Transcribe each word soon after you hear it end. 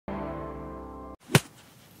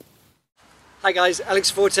Hi guys,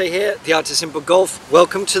 Alex Forte here, The Art of Simple Golf.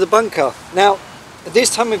 Welcome to the bunker. Now, at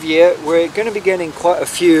this time of year, we're going to be getting quite a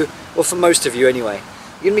few, well for most of you anyway,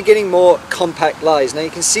 you're going to be getting more compact lies. Now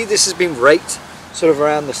you can see this has been raked sort of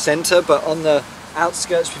around the center, but on the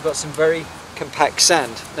outskirts we've got some very compact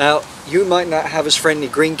sand. Now, you might not have as friendly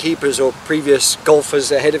greenkeepers or previous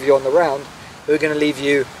golfers ahead of you on the round who are going to leave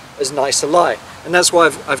you as nice a lie. And that's why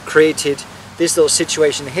I've created this little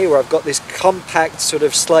situation here where I've got this compact, sort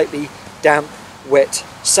of slightly damp, wet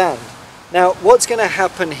sand. Now what's going to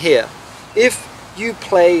happen here, if you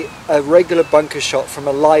play a regular bunker shot from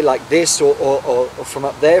a lie like this or from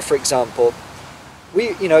up there, for example,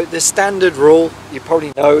 the standard rule you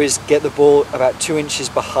probably know is get the ball about 2 inches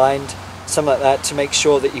behind, something like that, to make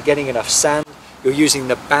sure that you're getting enough sand. You're using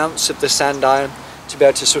the bounce of the sand iron to be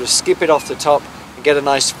able to sort of skip it off the top and get a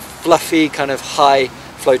nice fluffy kind of high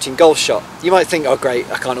floating golf shot. You might think, oh great,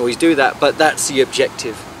 I can't always do that, but that's the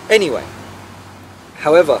objective anyway.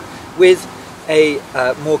 However, with a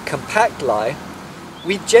more compact lie,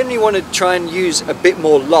 we generally want to try and use a bit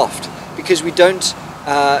more loft, because we don't,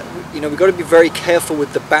 we've got to be very careful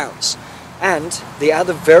with the bounce. And the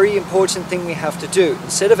other very important thing we have to do,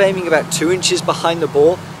 instead of aiming about 2 inches behind the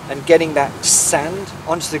ball and getting that sand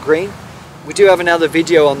onto the green, we do have another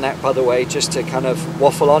video on that, by the way, just to kind of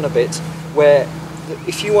waffle on a bit, where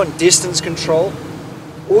if you want distance control,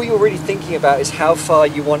 all you're really thinking about is how far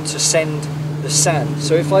you want to send the sand.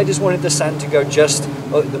 So if I just wanted the sand to go just,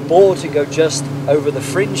 or the ball to go just over the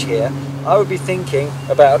fringe here, I would be thinking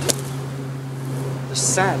about the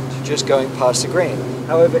sand just going past the green.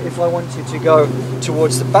 However, if I wanted to go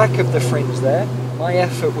towards the back of the fringe there, my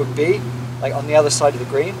effort would be, like on the other side of the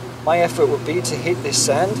green, my effort would be to hit this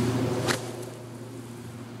sand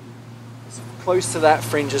as close to that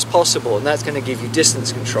fringe as possible, and that's going to give you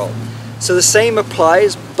distance control. So the same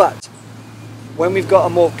applies, but when we've got a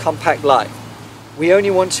more compact lie, we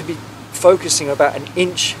only want to be focusing about 1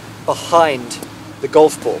 inch behind the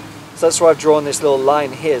golf ball. So that's why I've drawn this little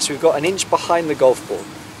line here. So we've got 1 inch behind the golf ball.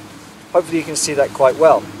 Hopefully you can see that quite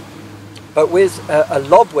well. But with a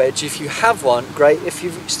lob wedge, if you have one, great. If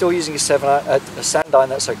you're still using a sand iron,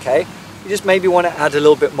 that's okay. You just maybe want to add a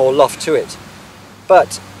little bit more loft to it.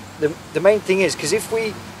 But the main thing is, because if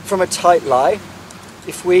we, from a tight lie,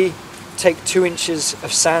 if we take 2 inches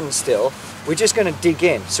of sand still, we're just going to dig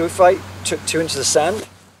in. So if I took 2 inches of sand,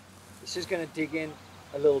 this is going to dig in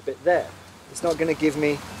a little bit there. It's not going to give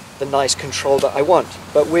me the nice control that I want.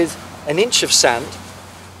 But with 1 inch of sand,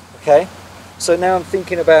 okay, so now I'm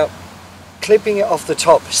thinking about clipping it off the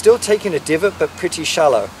top, still taking a divot but pretty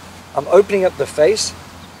shallow. I'm opening up the face,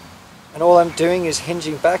 and all I'm doing is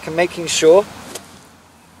hinging back and making sure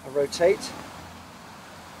I rotate,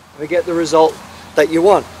 and we get the result that you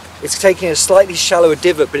want. It's taking a slightly shallower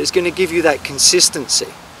divot, but it's going to give you that consistency.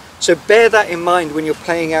 So bear that in mind when you're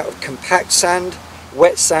playing out of compact sand,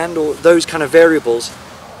 wet sand, or those kind of variables.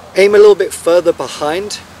 Aim a little bit further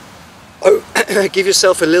behind, give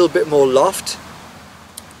yourself a little bit more loft,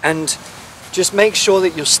 and just make sure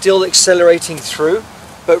that you're still accelerating through,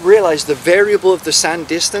 but realize the variable of the sand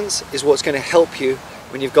distance is what's going to help you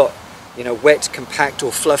when you've got, wet, compact,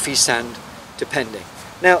 or fluffy sand, depending.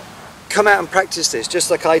 Now, come out and practice this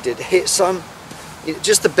just like I did. Hit some,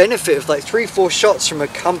 just the benefit of like 3-4 shots from a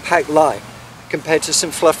compact lie compared to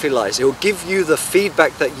some fluffy lies. It will give you the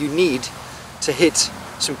feedback that you need to hit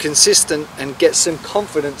some consistent and get some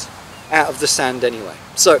confidence out of the sand anyway.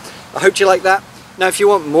 So I hope you like that. Now if you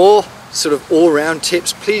want more sort of all-round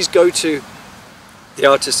tips, please go to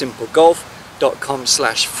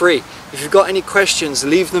theartofsimplegolf.com/free. If you've got any questions,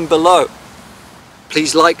 leave them below.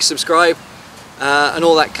 Please like, subscribe, and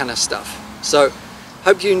all that kind of stuff. So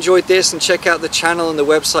hope you enjoyed this, and check out the channel and the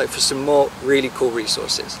website for some more really cool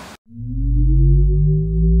resources.